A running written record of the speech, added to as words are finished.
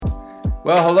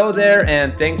Well, hello there,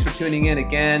 and thanks for tuning in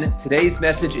again. Today's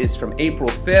message is from April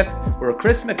 5th, where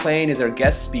Chris McLean is our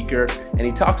guest speaker, and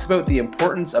he talks about the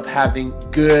importance of having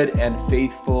good and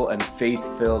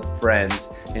faith-filled friends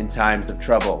in times of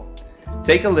trouble.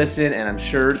 Take a listen, and I'm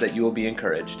sure that you will be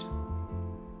encouraged.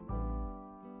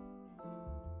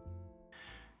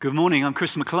 Good morning, I'm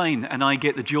Chris McLean, and I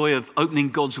get the joy of opening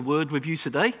God's Word with you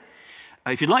today.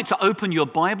 If you'd like to open your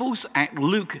Bibles at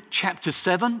Luke chapter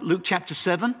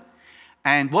 7,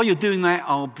 and while you're doing that,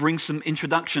 I'll bring some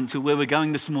introduction to where we're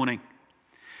going this morning.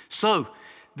 So,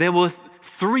 there were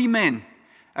three men,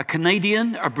 a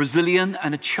Canadian, a Brazilian,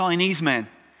 and a Chinese man.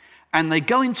 And they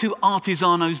go into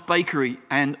Artisano's bakery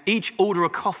and each order a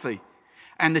coffee.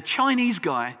 And the Chinese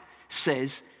guy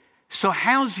says, "So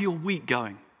how's your week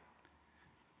going?"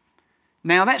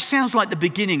 Now that sounds like the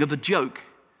beginning of a joke.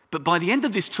 But by the end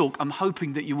of this talk, I'm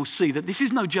hoping that you will see that this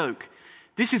is no joke.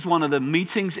 This is one of the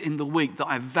meetings in the week that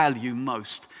I value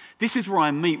most. This is where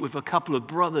I meet with a couple of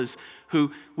brothers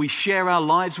who we share our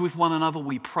lives with one another,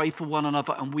 we pray for one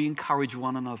another, and we encourage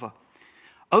one another.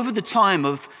 Over the time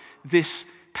of this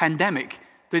pandemic,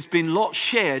 there's been lots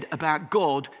shared about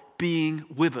God being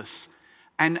with us.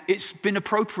 And it's been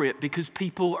appropriate because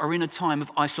people are in a time of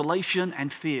isolation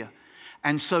and fear.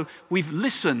 And so we've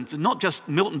listened, not just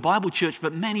Milton Bible Church,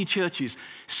 but many churches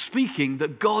speaking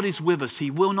that God is with us. He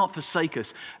will not forsake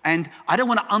us. And I don't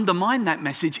want to undermine that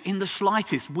message in the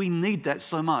slightest. We need that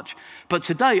so much. But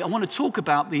today I want to talk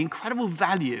about the incredible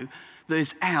value that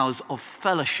is ours of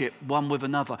fellowship one with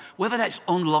another. Whether that's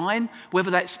online,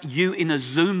 whether that's you in a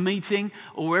Zoom meeting,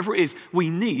 or wherever it is, we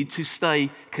need to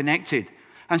stay connected.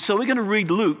 And so we're going to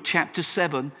read Luke chapter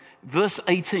 7, verse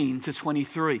 18 to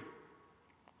 23.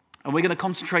 And we're going to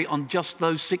concentrate on just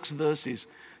those 6 verses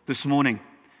this morning.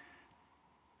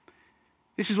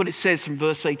 This is what it says from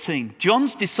verse 18.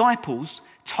 John's disciples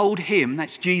told him,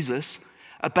 that's Jesus,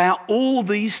 about all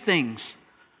these things.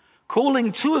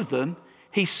 Calling 2 of them,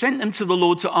 he sent them to the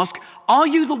Lord to ask, "Are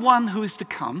you the one who is to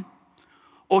come,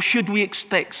 or should we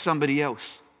expect somebody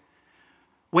else?"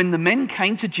 When the men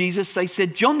came to Jesus, they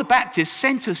said, "John the Baptist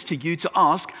sent us to you to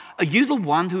ask, are you the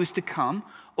one who is to come,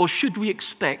 or should we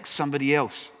expect somebody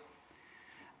else?"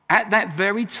 At that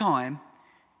very time,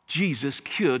 Jesus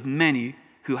cured many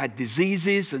who had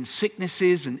diseases and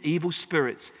sicknesses and evil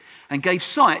spirits, and gave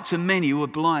sight to many who were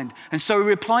blind. And so he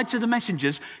replied to the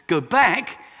messengers, "Go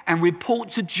back and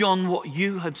report to John what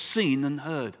you have seen and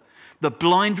heard. The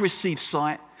blind receive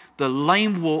sight, the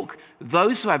lame walk,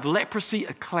 those who have leprosy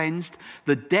are cleansed,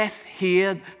 the deaf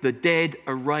hear, the dead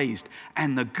are raised,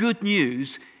 and the good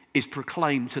news is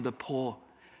proclaimed to the poor.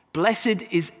 Blessed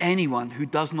is anyone who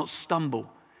does not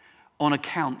stumble on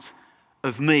account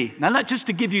of me." Now, just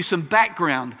to give you some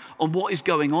background on what is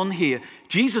going on here,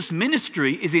 Jesus'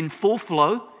 ministry is in full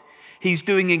flow. He's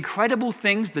doing incredible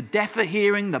things. The deaf are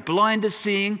hearing, the blind are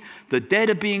seeing, the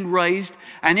dead are being raised.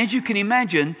 And as you can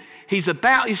imagine, he's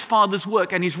about his Father's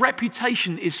work, and his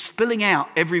reputation is spilling out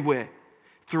everywhere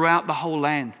throughout the whole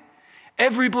land.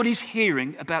 Everybody's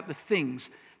hearing about the things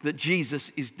that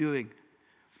Jesus is doing,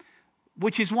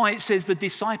 which is why it says the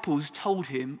disciples told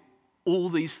him all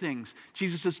these things.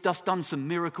 Jesus has just done some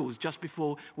miracles just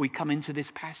before we come into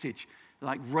this passage,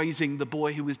 like raising the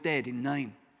boy who was dead in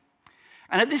Nain.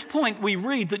 And at this point, we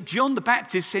read that John the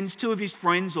Baptist sends 2 of his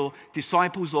friends or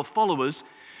disciples or followers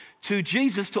to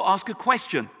Jesus to ask a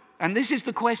question. And this is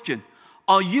the question: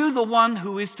 are you the one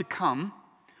who is to come,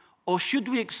 or should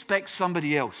we expect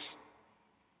somebody else?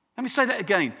 Let me say that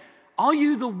again. Are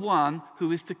you the one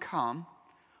who is to come,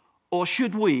 or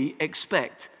should we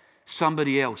expect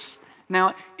somebody else?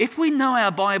 Now, if we know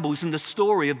our Bibles and the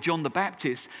story of John the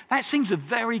Baptist, that seems a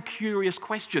very curious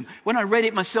question. When I read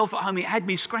it myself at home, it had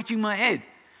me scratching my head.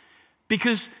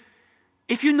 Because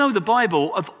if you know the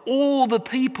Bible, of all the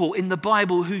people in the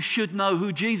Bible who should know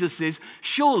who Jesus is,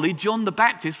 surely John the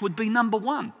Baptist would be number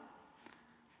 1.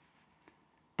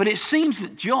 But it seems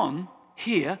that John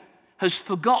here has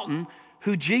forgotten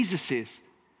who Jesus is.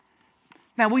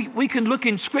 Now, we can look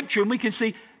in Scripture and we can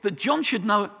see that John should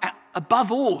know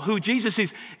above all who Jesus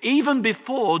is. Even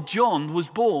before John was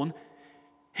born,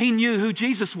 he knew who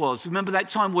Jesus was. Remember that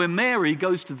time where Mary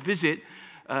goes to visit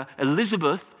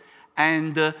Elizabeth,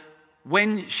 and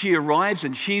when she arrives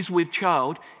and she's with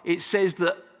child, it says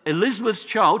that Elizabeth's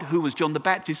child, who was John the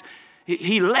Baptist,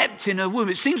 he leapt in her womb.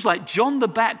 It seems like John the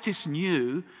Baptist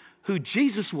knew who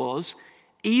Jesus was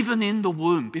even in the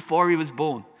womb before he was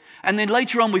born. And then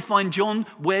later on we find John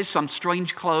wears some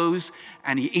strange clothes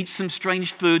and he eats some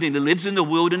strange food and he lives in the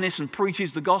wilderness and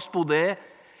preaches the gospel there.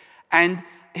 And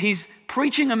he's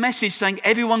preaching a message saying,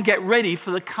 everyone get ready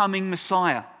for the coming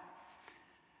Messiah.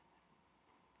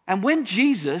 And when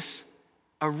Jesus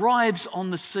arrives on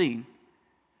the scene,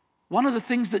 one of the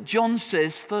things that John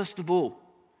says, first of all,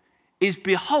 is,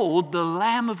 "Behold, the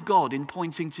Lamb of God," in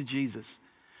pointing to Jesus,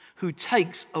 "who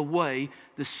takes away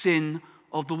the sin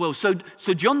of the world."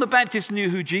 So John the Baptist knew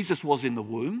who Jesus was in the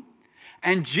womb,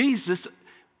 and Jesus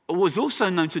was also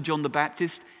known to John the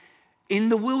Baptist in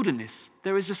the wilderness.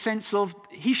 There is a sense of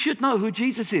he should know who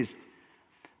Jesus is.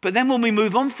 But then when we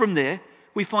move on from there,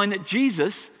 we find that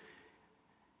Jesus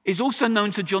is also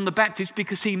known to John the Baptist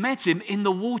because he met him in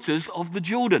the waters of the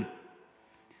Jordan.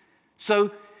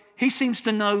 So he seems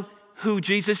to know who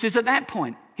Jesus is at that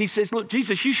point. He says, "Look,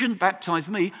 Jesus, you shouldn't baptize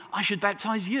me. I should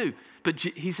baptize you." But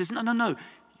he says, no,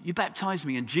 you baptize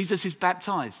me. And Jesus is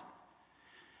baptized.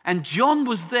 And John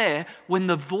was there when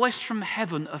the voice from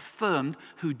heaven affirmed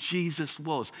who Jesus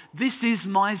was. "This is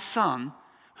my Son,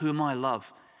 whom I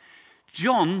love."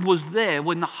 John was there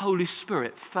when the Holy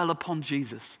Spirit fell upon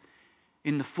Jesus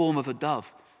in the form of a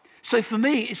dove. So for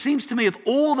me, it seems to me, of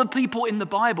all the people in the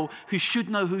Bible who should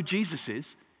know who Jesus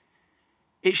is,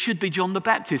 it should be John the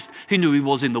Baptist. He knew he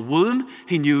was in the womb,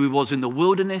 he knew he was in the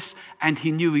wilderness, and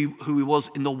he knew who he was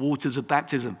in the waters of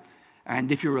baptism.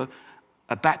 And if you're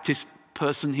a Baptist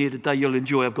person here today, you'll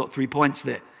enjoy. I've got 3 points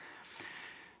there.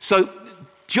 So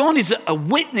John is a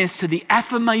witness to the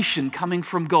affirmation coming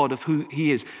from God of who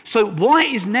he is. So why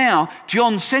is now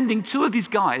John sending 2 of his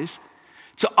guys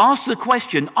to ask the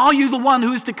question, are you the one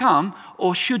who is to come,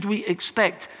 or should we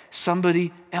expect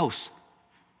somebody else?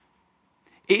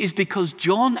 It is because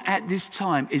John at this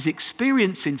time is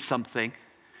experiencing something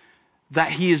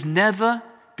that he has never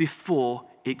before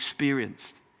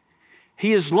experienced.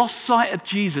 He has lost sight of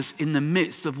Jesus in the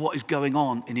midst of what is going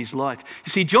on in his life. You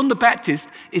see, John the Baptist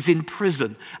is in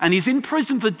prison, and he's in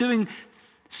prison for doing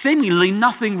seemingly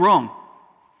nothing wrong.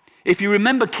 If you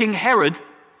remember, King Herod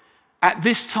at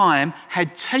this time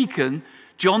had taken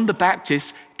John the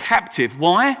Baptist captive.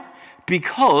 Why?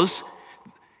 Because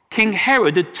King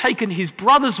Herod had taken his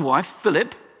brother's wife,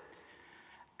 Philip,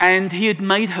 and he had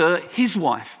made her his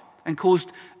wife and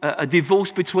caused a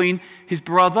divorce between his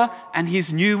brother and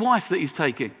his new wife that he's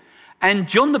taking. And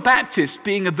John the Baptist,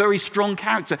 being a very strong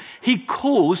character, he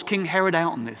calls King Herod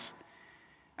out on this.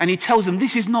 And he tells him,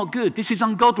 this is not good, this is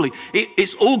ungodly.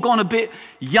 It's all gone a bit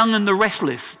Young and the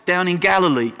Restless down in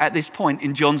Galilee at this point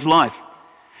in John's life.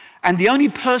 And the only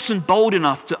person bold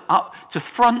enough to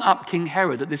front up King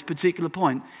Herod at this particular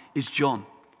point is John.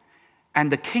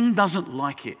 And the king doesn't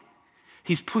like it.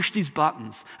 He's pushed his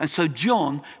buttons. And so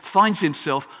John finds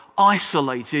himself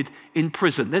isolated in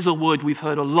prison. There's a word we've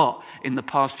heard a lot in the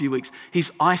past few weeks. He's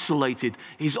isolated.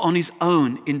 He's on his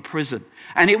own in prison.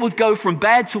 And it would go from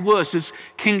bad to worse as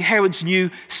King Herod's new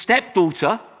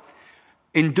stepdaughter,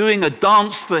 in doing a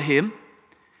dance for him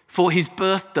for his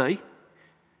birthday,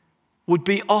 would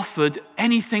be offered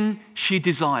anything she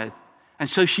desired. And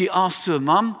so she asks her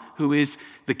mum, who is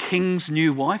the king's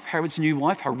new wife, Herod's new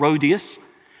wife, Herodias.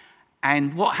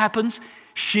 And what happens?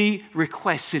 She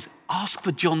says, ask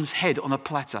for John's head on a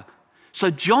platter. So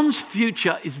John's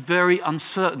future is very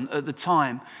uncertain at the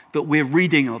time that we're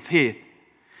reading of here.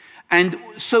 And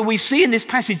so we see in this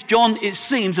passage, John, it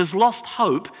seems, has lost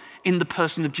hope in the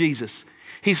person of Jesus.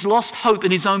 He's lost hope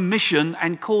in his own mission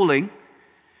and calling.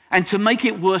 And to make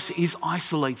it worse, he's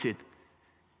isolated.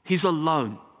 He's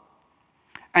alone.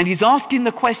 And he's asking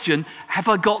the question, have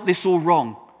I got this all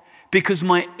wrong? Because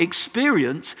my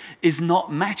experience is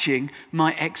not matching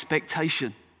my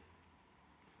expectation.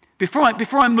 Before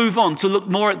I move on to look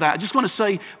more at that, I just want to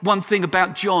say one thing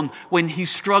about John when he's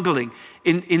struggling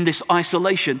in this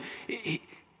isolation.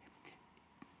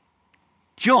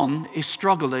 John is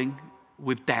struggling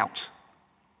with doubt.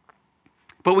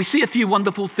 But we see a few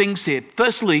wonderful things here.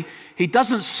 Firstly, he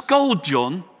doesn't scold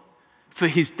John for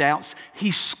his doubts.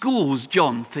 He schools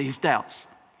John for his doubts.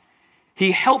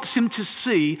 He helps him to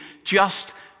see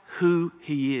just who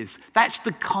he is. That's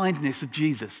the kindness of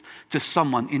Jesus to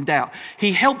someone in doubt.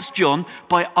 He helps John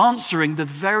by answering the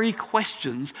very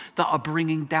questions that are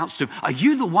bringing doubts to him. Are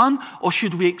you the one, or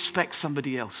should we expect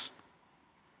somebody else?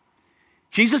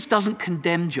 Jesus doesn't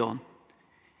condemn John.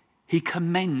 He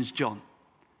commends John.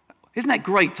 Isn't that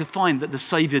great to find that the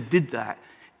Savior did that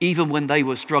even when they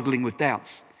were struggling with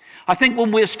doubts? I think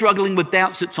when we're struggling with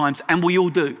doubts at times, and we all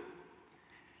do,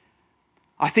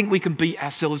 I think we can beat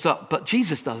ourselves up, but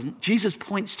Jesus doesn't. Jesus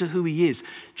points to who he is.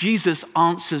 Jesus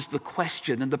answers the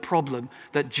question and the problem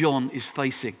that John is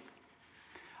facing.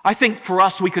 I think for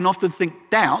us, we can often think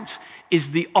doubt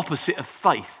is the opposite of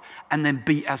faith and then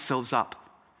beat ourselves up.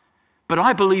 But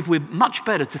I believe we're much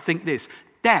better to think this.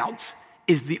 Doubt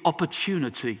is the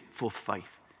opportunity for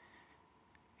faith.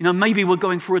 You know, maybe we're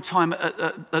going through a time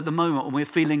at the moment when we're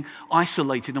feeling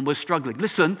isolated and we're struggling.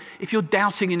 Listen, if you're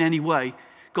doubting in any way,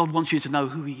 God wants you to know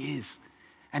who he is.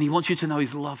 And he wants you to know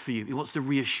his love for you. He wants to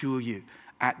reassure you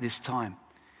at this time.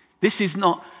 This is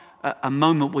not a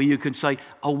moment where you can say,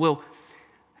 oh, well,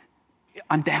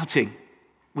 I'm doubting,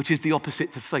 which is the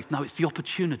opposite to faith. No, it's the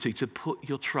opportunity to put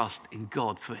your trust in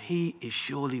God, for he is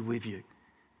surely with you.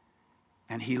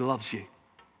 And he loves you.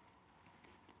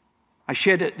 I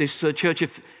shared at this church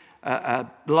the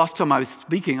last time I was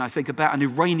speaking, I think, about an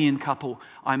Iranian couple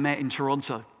I met in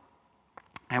Toronto.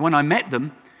 And when I met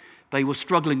them, they were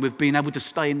struggling with being able to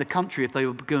stay in the country. If they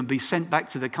were going to be sent back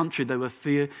to their country, they were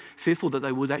fearful that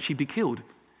they would actually be killed.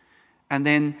 And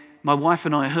then my wife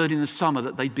and I heard in the summer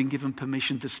that they'd been given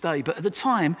permission to stay. But at the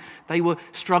time, they were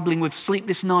struggling with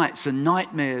sleepless nights and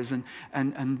nightmares and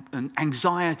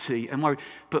anxiety and worry.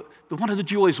 But one of the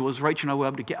joys was Rachel and I were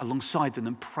able to get alongside them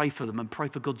and pray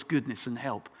for God's goodness and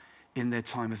help in their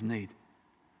time of need.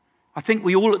 I think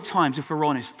we all at times, if we're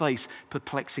honest, face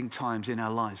perplexing times in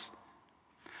our lives.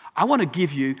 I want to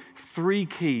give you 3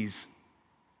 keys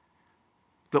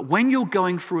that when you're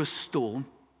going through a storm,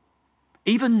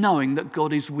 even knowing that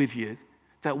God is with you,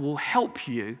 that will help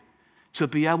you to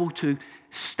be able to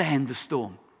stand the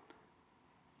storm.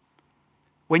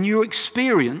 When your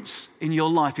experience in your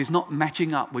life is not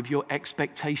matching up with your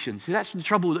expectations. See, that's the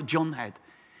trouble that John had.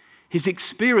 His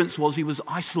experience was he was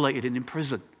isolated and in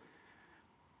prison.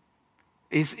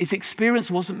 His experience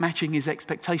wasn't matching his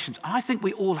expectations. And I think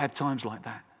we all have times like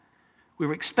that.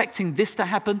 We're expecting this to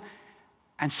happen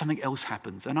and something else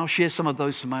happens. And I'll share some of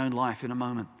those from my own life in a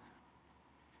moment.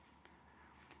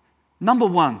 Number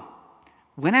 1,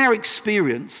 when our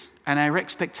experience and our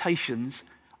expectations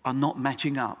are not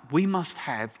matching up, we must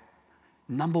have,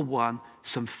 number 1,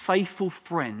 some faithful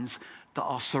friends that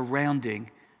are surrounding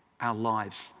our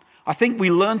lives. I think we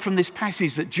learn from this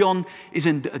passage that John is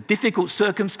in a difficult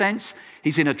circumstance.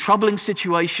 He's in a troubling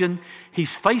situation.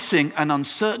 He's facing an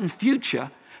uncertain future.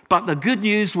 But the good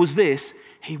news was this: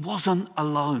 he wasn't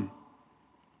alone.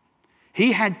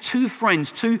 He had 2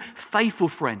 friends, 2 faithful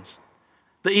friends,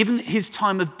 that even his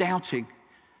time of doubting,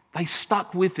 they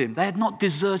stuck with him. They had not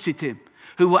deserted him,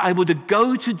 who were able to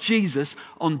go to Jesus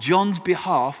on John's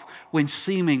behalf when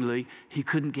seemingly he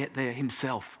couldn't get there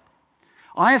himself.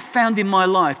 I have found in my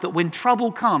life that when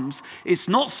trouble comes, it's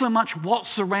not so much what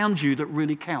surrounds you that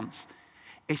really counts.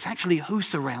 It's actually who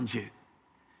surrounds you.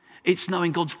 It's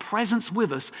knowing God's presence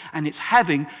with us, and it's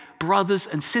having brothers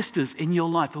and sisters in your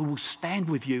life who will stand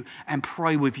with you and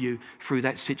pray with you through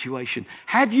that situation.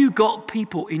 Have you got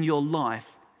people in your life?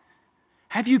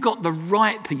 Have you got the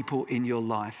right people in your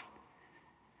life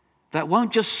that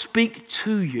won't just speak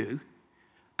to you,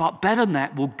 but better than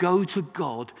that, will go to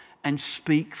God and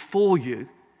speak for you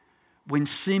when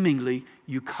seemingly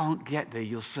you can't get there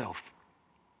yourself?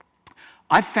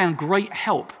 I've found great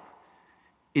help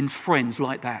in friends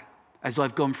like that as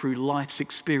I've gone through life's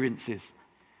experiences.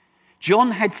 John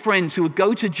had friends who would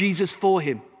go to Jesus for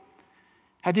him.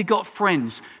 Have you got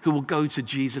friends who will go to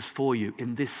Jesus for you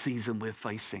in this season we're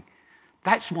facing?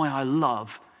 That's why I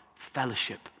love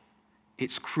fellowship.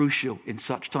 It's crucial in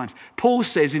such times. Paul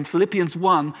says in Philippians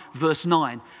 1, verse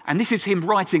 9, and this is him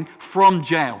writing from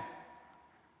jail.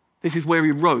 This is where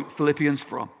he wrote Philippians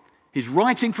from. He's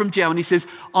writing from jail, and he says,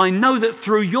 I know that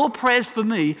through your prayers for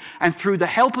me and through the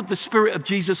help of the Spirit of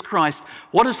Jesus Christ,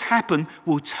 what has happened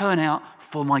will turn out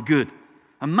for my good.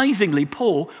 Amazingly,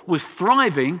 Paul was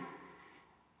thriving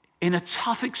in a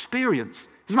tough experience.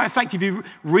 As a matter of fact, if you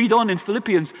read on in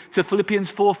Philippians to Philippians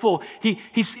 4:4,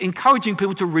 he's encouraging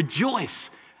people to rejoice.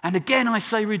 And again, I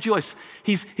say rejoice.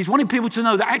 He's wanting people to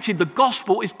know that actually the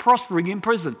gospel is prospering in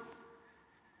prison.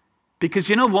 Because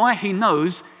you know why? He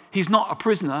knows he's not a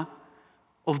prisoner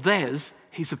of theirs,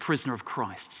 he's a prisoner of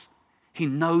Christ's. He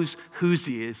knows whose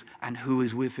he is and who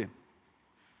is with him.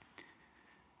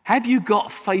 Have you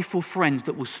got faithful friends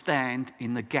that will stand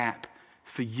in the gap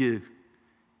for you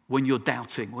when you're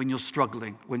doubting, when you're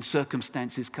struggling, when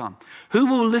circumstances come? Who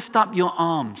will lift up your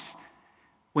arms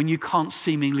when you can't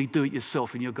seemingly do it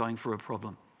yourself and you're going through a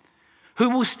problem?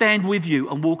 Who will stand with you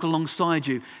and walk alongside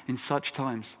you in such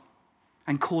times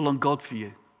and call on God for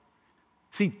you?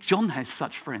 See, John has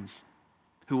such friends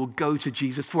who will go to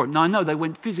Jesus for him. Now, I know they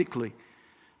went physically,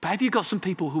 but have you got some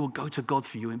people who will go to God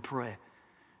for you in prayer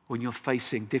when you're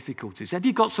facing difficulties? Have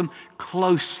you got some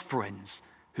close friends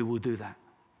who will do that?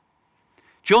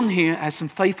 John here has some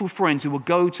faithful friends who will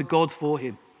go to God for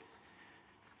him.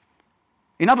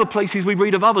 In other places, we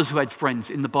read of others who had friends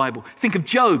in the Bible. Think of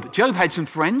Job. Job had some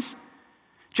friends.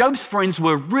 Job's friends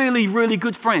were really, really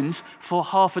good friends for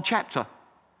half a chapter.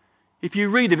 If you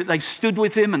read of it, they stood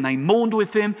with him and they mourned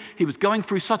with him. He was going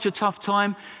through such a tough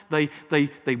time. They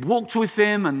walked with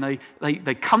him and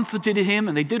they comforted him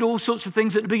and they did all sorts of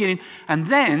things at the beginning. And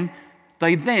then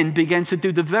they began to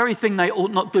do the very thing they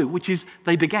ought not do, which is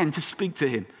they began to speak to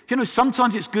him. Do you know,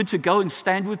 sometimes it's good to go and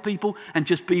stand with people and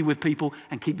just be with people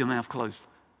and keep your mouth closed.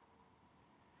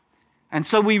 And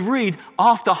so we read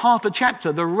after half a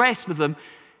chapter, the rest of them,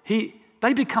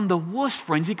 they become the worst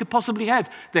friends he could possibly have.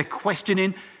 They're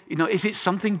questioning, is it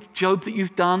something, Job, that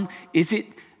you've done? Is it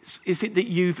that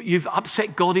you've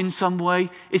upset God in some way?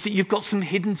 Is it you've got some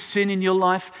hidden sin in your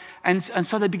life? And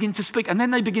so they begin to speak. And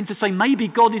then they begin to say, maybe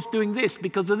God is doing this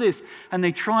because of this. And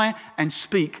they try and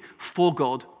speak for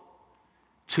God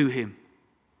to him.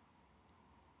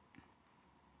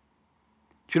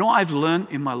 Do you know what I've learned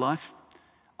in my life?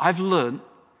 I've learned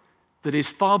that it's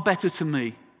far better for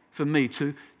me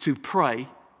to pray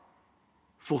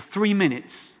for 3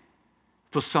 minutes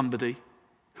for somebody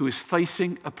who is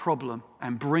facing a problem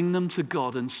and bring them to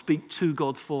God and speak to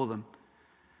God for them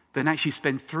than actually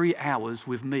spend 3 hours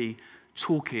with me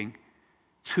talking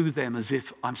to them as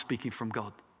if I'm speaking from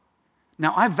God.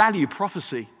 Now, I value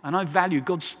prophecy and I value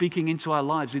God speaking into our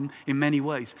lives in many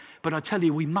ways. But I tell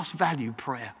you, we must value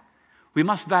prayer. We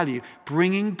must value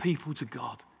bringing people to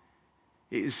God.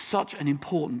 It is such an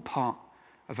important part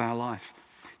of our life.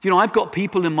 I've got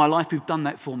people in my life who've done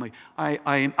that for me.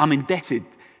 I'm indebted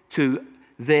to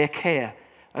their care.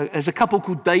 There's a couple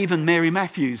called Dave and Mary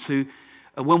Matthews who,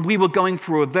 when we were going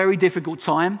through a very difficult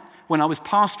time, when I was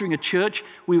pastoring a church,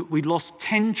 we lost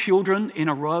 10 children in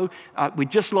a row. We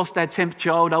just lost our 10th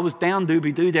child. I was down,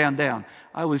 doobie-doo, down.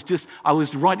 I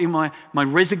was writing my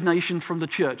resignation from the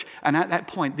church. And at that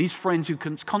point, these friends who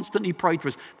constantly prayed for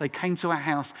us, they came to our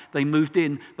house, they moved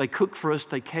in, they cooked for us,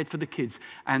 they cared for the kids,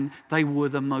 and they were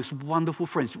the most wonderful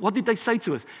friends. What did they say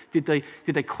to us? Did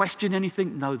they question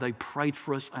anything? No, they prayed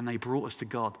for us and they brought us to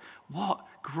God. What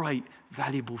great,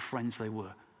 valuable friends they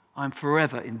were. I'm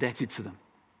forever indebted to them.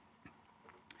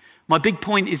 My big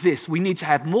point is this: we need to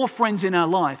have more friends in our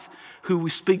life who will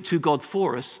speak to God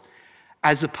for us,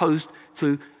 as opposed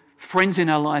to friends in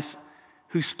our life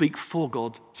who speak for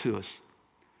God to us.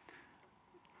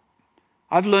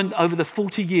 I've learned over the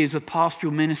 40 years of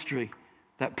pastoral ministry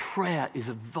that prayer is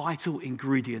a vital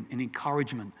ingredient in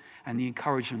encouragement and the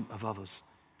encouragement of others.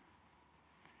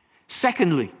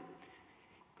 Secondly,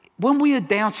 when we are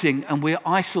doubting and we're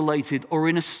isolated or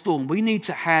in a storm, we need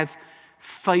to have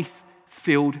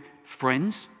faith-filled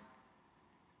friends.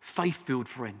 Faith-filled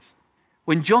friends.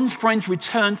 When John's friends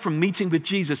returned from meeting with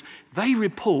Jesus, they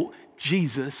report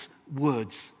Jesus'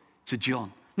 words to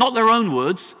John. Not their own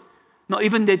words, not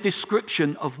even their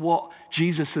description of what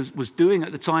Jesus was doing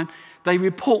at the time. They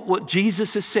report what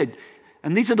Jesus has said.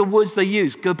 And these are the words they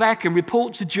use. Go back and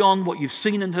report to John what you've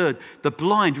seen and heard. The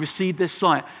blind receive their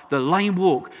sight. The lame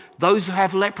walk. Those who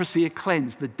have leprosy are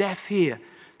cleansed. The deaf hear.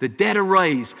 The dead are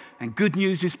raised. And good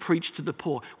news is preached to the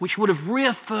poor. Which would have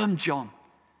reaffirmed John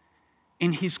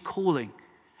in his calling.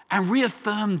 And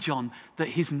reaffirmed John that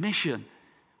his mission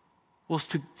was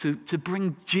to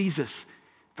bring Jesus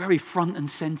very front and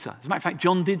center. As a matter of fact,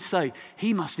 John did say,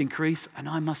 he must increase and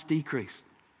I must decrease.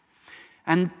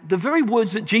 And the very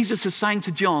words that Jesus is saying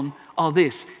to John are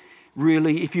this,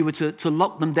 really, if you were to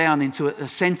lock them down into a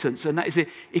sentence, and that is it.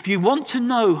 If you want to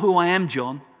know who I am,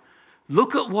 John,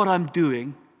 look at what I'm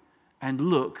doing and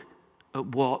look at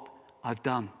what I've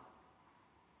done.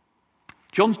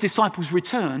 John's disciples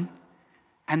return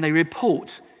and they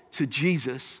report to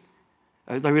Jesus,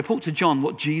 they report to John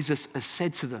what Jesus has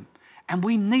said to them. And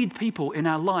we need people in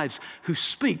our lives who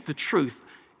speak the truth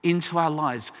into our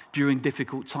lives during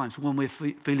difficult times when we're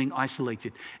feeling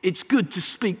isolated. It's good to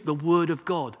speak the word of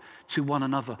God to one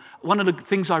another. One of the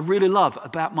things I really love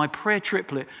about my prayer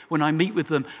triplet when I meet with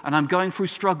them and I'm going through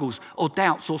struggles or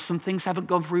doubts or some things haven't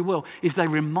gone very well is they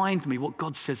remind me what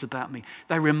God says about me.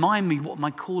 They remind me what my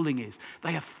calling is.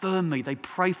 They affirm me, they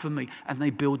pray for me, and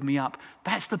they build me up.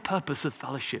 That's the purpose of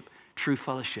fellowship, true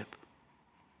fellowship.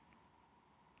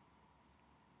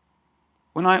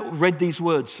 When I read these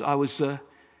words, I was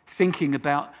thinking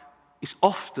about it's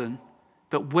often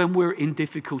that when we're in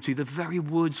difficulty, the very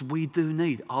words we do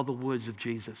need are the words of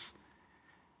Jesus.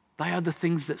 They are the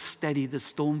things that steady the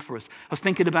storm for us. I was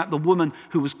thinking about the woman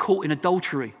who was caught in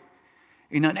adultery.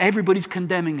 And everybody's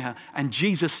condemning her, and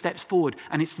Jesus steps forward,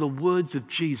 and it's the words of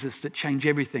Jesus that change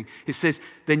everything. It says,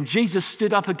 then Jesus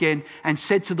stood up again and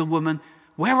said to the woman,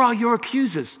 where are your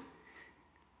accusers?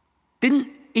 Didn't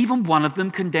even one of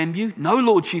them condemn you? No,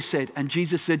 Lord, she said. And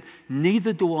Jesus said,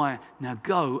 neither do I. Now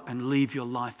go and leave your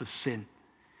life of sin.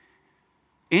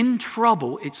 In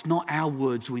trouble, it's not our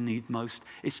words we need most.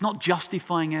 It's not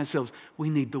justifying ourselves. We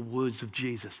need the words of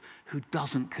Jesus, who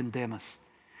doesn't condemn us.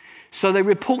 So they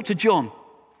report to John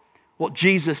what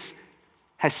Jesus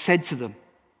has said to them.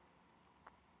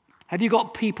 Have you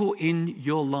got people in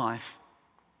your life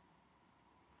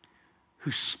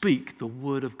who speak the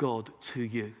word of God to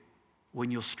you when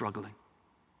you're struggling?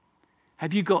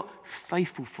 Have you got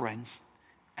faithful friends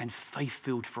and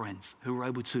faith-filled friends who are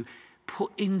able to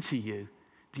put into you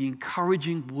the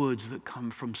encouraging words that come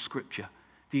from Scripture,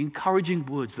 the encouraging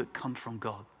words that come from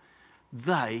God?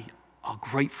 They are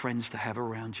great friends to have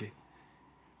around you.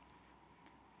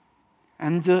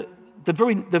 And the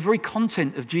very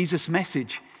content of Jesus'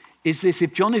 message is this: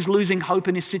 if John is losing hope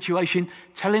in his situation,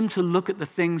 tell him to look at the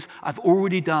things I've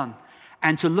already done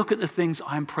and to look at the things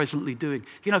I am presently doing.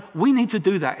 You know, we need to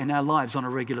do that in our lives on a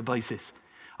regular basis.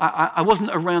 I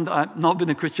wasn't around, I've not been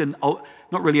a Christian,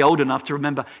 not really old enough to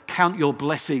remember, count your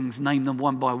blessings, name them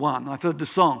one by one. I've heard the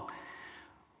song.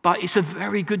 But it's a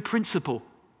very good principle,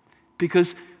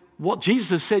 because what Jesus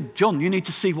has said, John, you need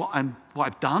to see what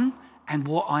I've done and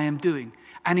what I am doing.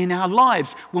 And in our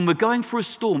lives, when we're going through a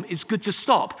storm, it's good to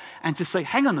stop and to say,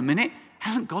 hang on a minute,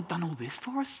 hasn't God done all this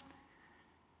for us?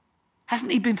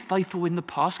 Hasn't he been faithful in the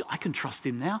past? I can trust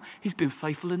him now. He's been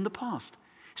faithful in the past.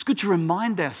 It's good to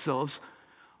remind ourselves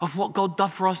of what God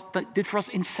did for us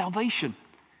in salvation,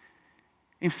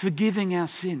 in forgiving our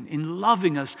sin, in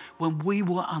loving us when we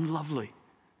were unlovely.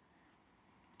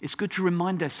 It's good to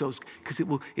remind ourselves, because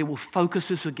it will focus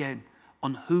us again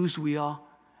on whose we are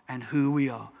and who we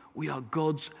are. We are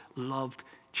God's loved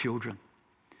children.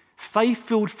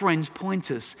 Faith-filled friends point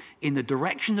us in the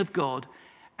direction of God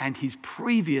and his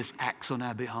previous acts on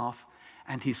our behalf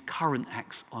and his current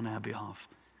acts on our behalf.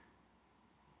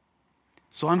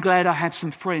 So I'm glad I have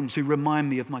some friends who remind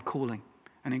me of my calling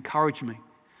and encourage me.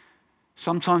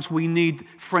 Sometimes we need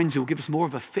friends who will give us more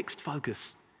of a fixed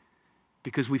focus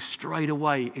because we've strayed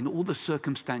away in all the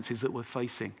circumstances that we're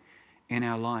facing in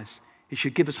our lives. It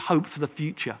should give us hope for the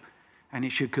future, and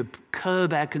it should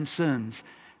curb our concerns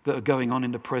that are going on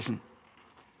in the present.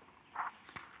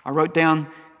 I wrote down,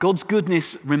 God's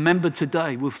goodness remembered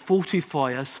today will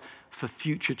fortify us for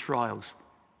future trials.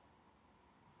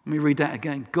 Let me read that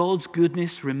again. God's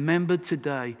goodness remembered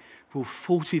today will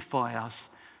fortify us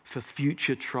for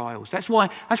future trials. That's why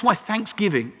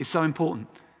Thanksgiving is so important.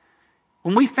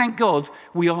 When we thank God,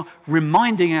 we are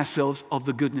reminding ourselves of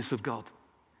the goodness of God.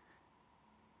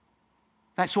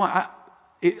 That's why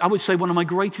I would say one of my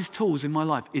greatest tools in my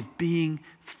life is being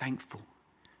thankful,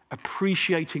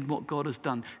 appreciating what God has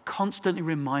done, constantly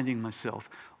reminding myself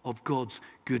of God's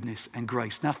goodness and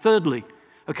grace. Now, thirdly,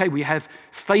 okay, we have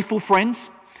faithful friends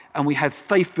and we have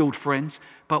faith-filled friends,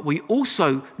 but we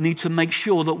also need to make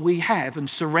sure that we have and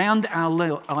surround our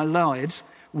lives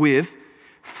with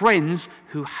friends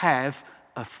who have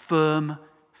a firm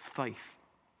faith.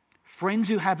 Friends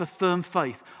who have a firm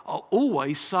faith are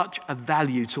always such a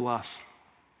value to us.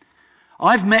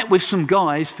 I've met with some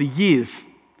guys for years.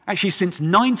 Actually, since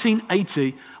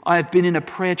 1980, I have been in a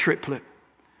prayer triplet.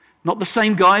 Not the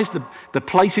same guys, the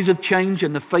places have changed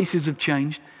and the faces have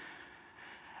changed.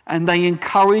 And they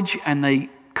encourage and they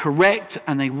correct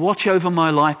and they watch over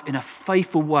my life in a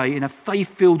faithful way, in a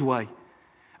faith-filled way.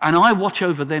 And I watch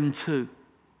over them too.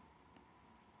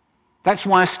 That's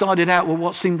why I started out with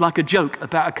what seemed like a joke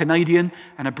about a Canadian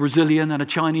and a Brazilian and a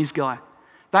Chinese guy.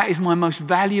 That is my most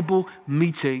valuable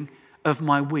meeting of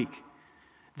my week.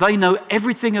 They know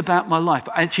everything about my life.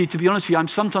 Actually, to be honest with you, I'm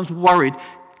sometimes worried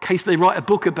in case they write a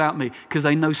book about me because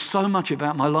they know so much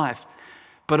about my life.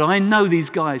 But I know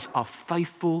these guys are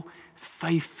faithful,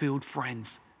 faith-filled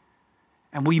friends.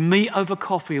 And we meet over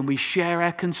coffee and we share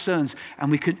our concerns and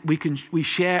we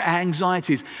share our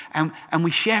anxieties and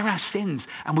we share our sins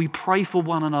and we pray for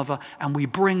one another and we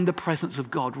bring the presence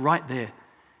of God right there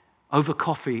over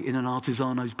coffee in an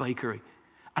artisano's bakery.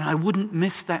 And I wouldn't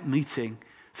miss that meeting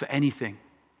for anything.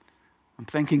 I'm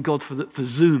thanking God for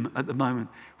Zoom at the moment,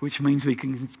 which means we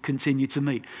can continue to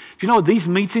meet. Do you know what? These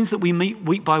meetings that we meet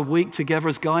week by week together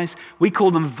as guys, we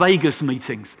call them Vegas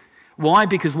meetings. Why?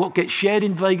 Because what gets shared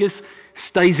in Vegas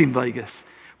stays in Vegas.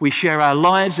 We share our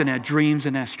lives and our dreams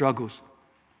and our struggles.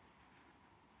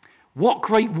 What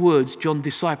great words John's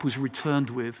disciples returned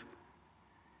with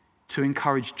to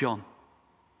encourage John.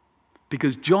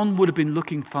 Because John would have been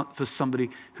looking for somebody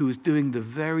who was doing the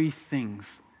very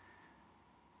things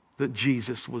that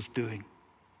Jesus was doing.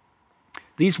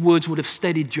 These words would have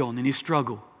steadied John in his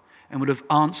struggle and would have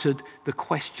answered the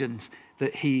questions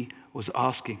that he was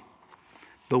asking.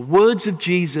 The words of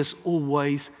Jesus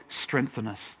always strengthen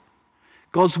us.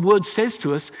 God's word says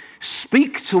to us,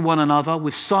 speak to one another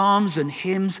with psalms and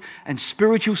hymns and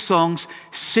spiritual songs,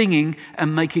 singing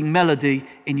and making melody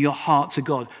in your heart to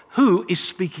God. Who is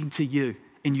speaking to you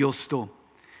in your storm?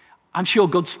 I'm sure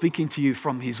God's speaking to you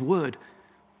from his word.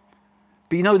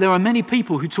 But you know, there are many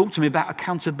people who talk to me about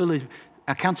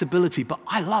accountability, but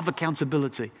I love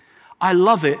accountability. I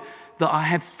love it that I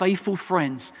have faithful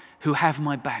friends who have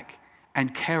my back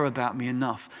and care about me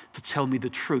enough to tell me the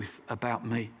truth about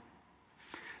me.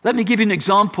 Let me give you an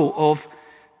example of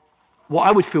what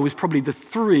I would feel is probably the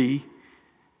 3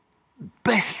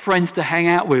 best friends to hang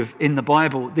out with in the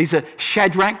Bible. These are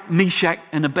Shadrach, Meshach,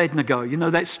 and Abednego. You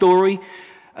know that story?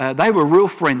 They were real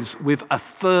friends with a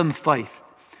firm faith.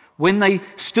 When they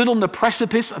stood on the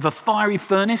precipice of a fiery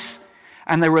furnace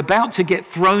and they were about to get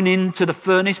thrown into the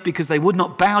furnace because they would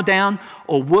not bow down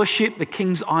or worship the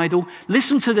king's idol,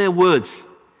 listen to their words.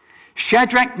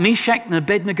 Shadrach, Meshach, and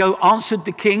Abednego answered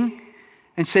the king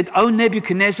and said, "O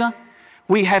Nebuchadnezzar,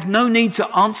 we have no need to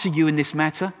answer you in this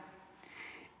matter.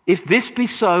 If this be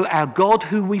so, our God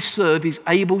who we serve is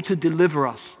able to deliver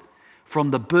us from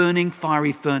the burning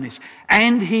fiery furnace,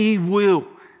 and he will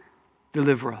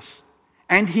deliver us.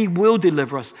 And he will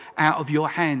deliver us out of your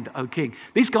hand, O king."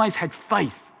 These guys had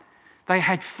faith. They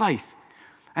had faith.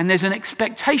 And there's an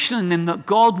expectation in them that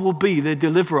God will be their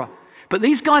deliverer. But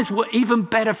these guys were even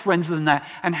better friends than that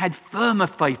and had firmer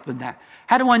faith than that.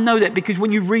 How do I know that? Because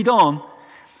when you read on,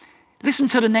 listen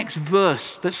to the next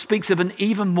verse that speaks of an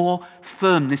even more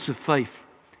firmness of faith.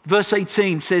 Verse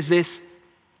 18 says this,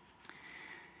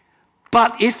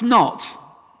 "But if not,"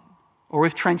 or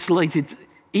if translated,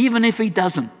 even if he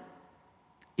doesn't,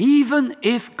 even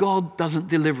if God doesn't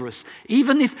deliver us,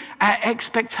 even if our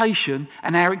expectation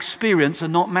and our experience are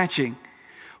not matching,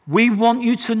 we want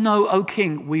you to know, O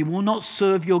king, we will not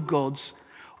serve your gods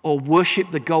or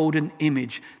worship the golden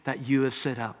image that you have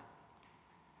set up.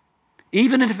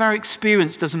 Even if our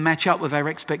experience doesn't match up with our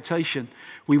expectation,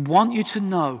 we want you to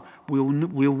know we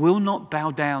will not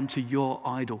bow down to your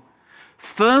idol.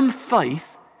 Firm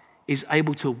faith is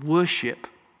able to worship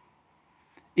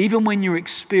even when your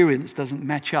experience doesn't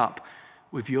match up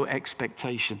with your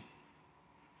expectation.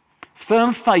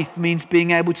 Firm faith means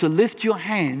being able to lift your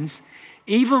hands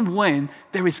even when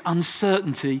there is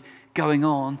uncertainty going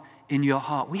on in your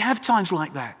heart. We have times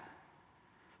like that.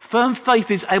 Firm faith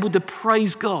is able to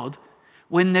praise God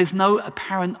when there's no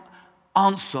apparent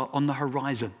answer on the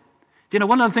horizon. You know,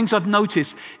 one of the things I've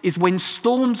noticed is when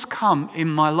storms come in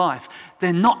my life,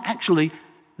 they're not actually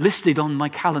listed on my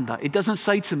calendar. It doesn't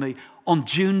say to me, on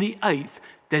June the 8th,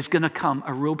 there's going to come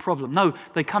a real problem. No,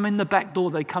 they come in the back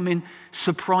door. They come in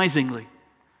surprisingly.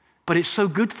 But it's so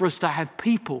good for us to have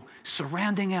people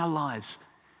surrounding our lives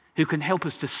who can help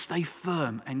us to stay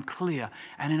firm and clear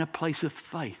and in a place of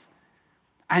faith.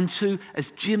 And to,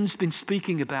 as Jim's been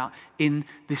speaking about in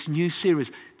this new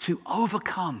series, to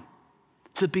overcome,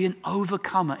 to be an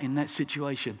overcomer in that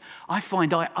situation. I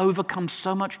find I overcome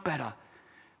so much better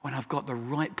when I've got the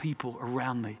right people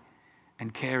around me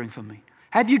and caring for me.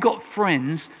 Have you got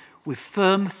friends with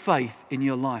firm faith in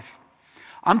your life?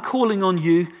 I'm calling on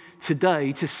you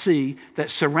today to see that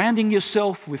surrounding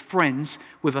yourself with friends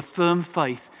with a firm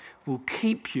faith will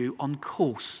keep you on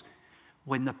course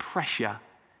when the pressure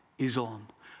is on,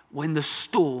 when the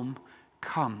storm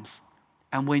comes,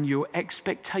 and when your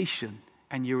expectation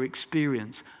and your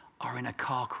experience are in a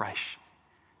car crash.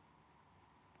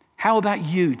 How about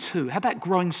you too? How about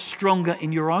growing stronger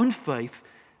in your own faith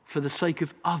for the sake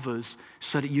of others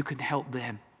so that you can help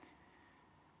them?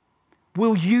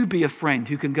 Will you be a friend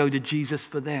who can go to Jesus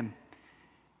for them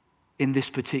in this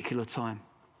particular time?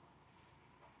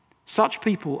 Such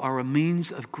people are a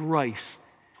means of grace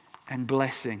and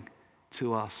blessing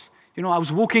to us. You know, I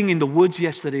was walking in the woods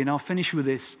yesterday, and I'll finish with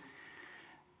this.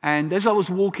 And as I was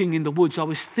walking in the woods, I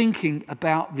was thinking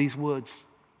about these words.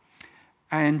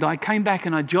 And I came back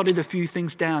and I jotted a few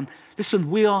things down. Listen,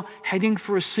 we are heading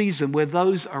for a season where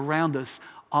those around us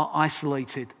are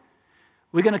isolated.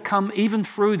 We're going to come, even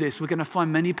through this, we're going to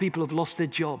find many people have lost their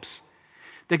jobs.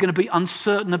 They're going to be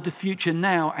uncertain of the future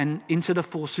now and into the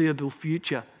foreseeable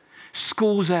future.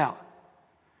 School's out.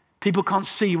 People can't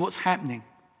see what's happening.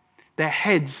 Their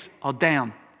heads are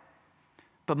down.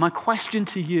 But my question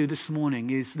to you this morning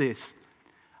is this.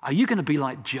 Are you going to be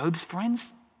like Job's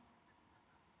friends?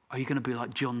 Are you going to be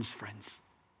like John's friends?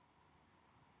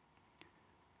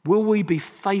 Will we be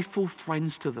faithful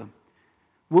friends to them?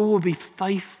 Will we be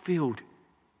faith-filled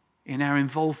in our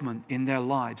involvement in their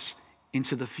lives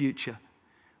into the future?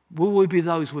 Will we be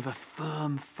those with a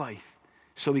firm faith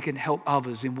so we can help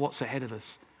others in what's ahead of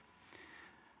us?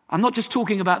 I'm not just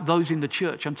talking about those in the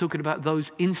church. I'm talking about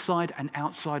those inside and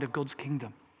outside of God's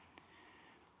kingdom.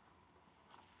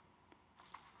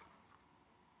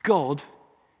 God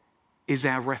is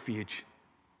our refuge.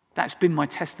 That's been my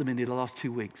testimony the last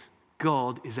 2 weeks.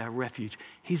 God is our refuge.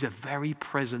 He's a very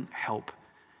present help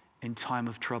in time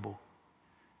of trouble.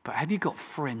 But have you got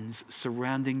friends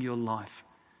surrounding your life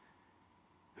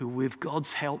who, with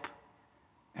God's help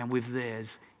and with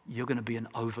theirs, you're going to be an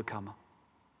overcomer?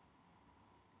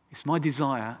 It's my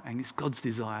desire, and it's God's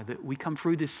desire, that we come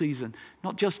through this season,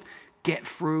 not just get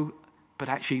through, but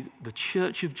actually the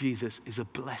church of Jesus is a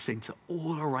blessing to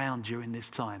all around during this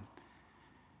time.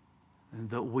 And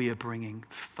that we are bringing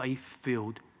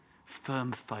faith-filled,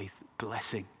 firm faith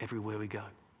blessing everywhere we go.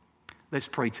 Let's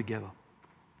pray together.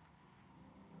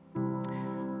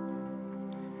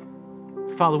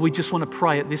 Father, we just want to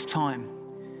pray at this time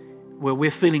where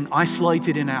we're feeling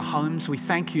isolated in our homes. We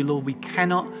thank you, Lord, we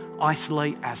cannot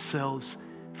isolate ourselves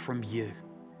from you.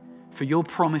 For your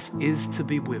promise is to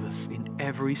be with us in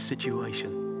every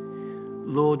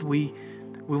situation. Lord, we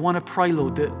want to pray,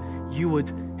 Lord, that you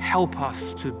would help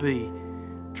us to be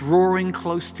drawing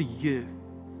close to you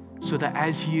so that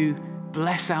as you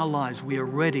bless our lives, we are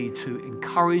ready to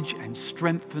encourage and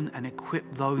strengthen and equip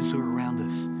those who are around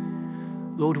us.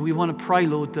 Lord, we want to pray,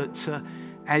 Lord, that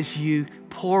as you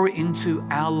pour it into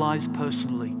our lives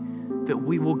personally, that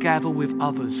we will gather with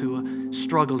others who are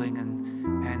struggling and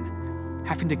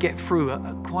having to get through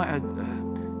quite a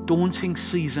daunting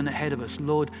season ahead of us.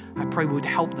 Lord, I pray we would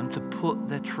help them to put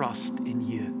their trust in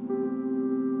you.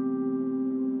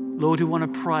 Lord, we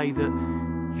want to pray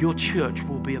that your church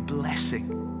will be a blessing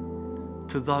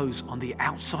to those on the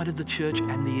outside of the church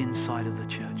and the inside of the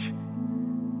church.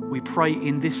 We pray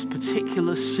in this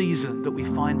particular season that we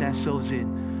find ourselves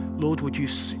in, Lord, would you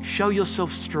show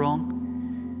yourself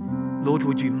strong? Lord,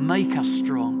 would you make us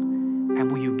strong?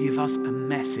 And will you give us a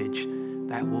message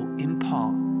that will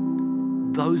impart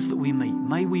those that we meet?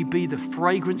 May we be the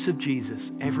fragrance of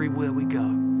Jesus everywhere we go.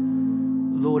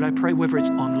 Lord, I pray whether it's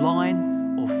online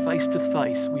or face to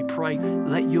face, we pray,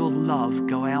 let your love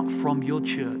go out from your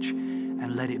church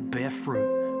and let it bear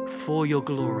fruit for your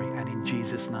glory, and in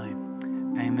Jesus'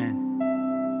 name, amen.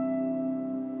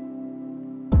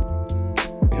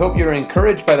 We hope you're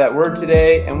encouraged by that word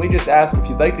today, and we just ask if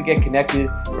you'd like to get connected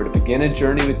or to begin a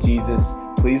journey with Jesus,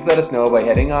 please let us know by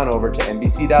heading on over to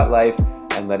nbc.life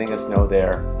and letting us know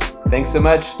there. Thanks so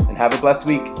much, and have a blessed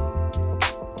week.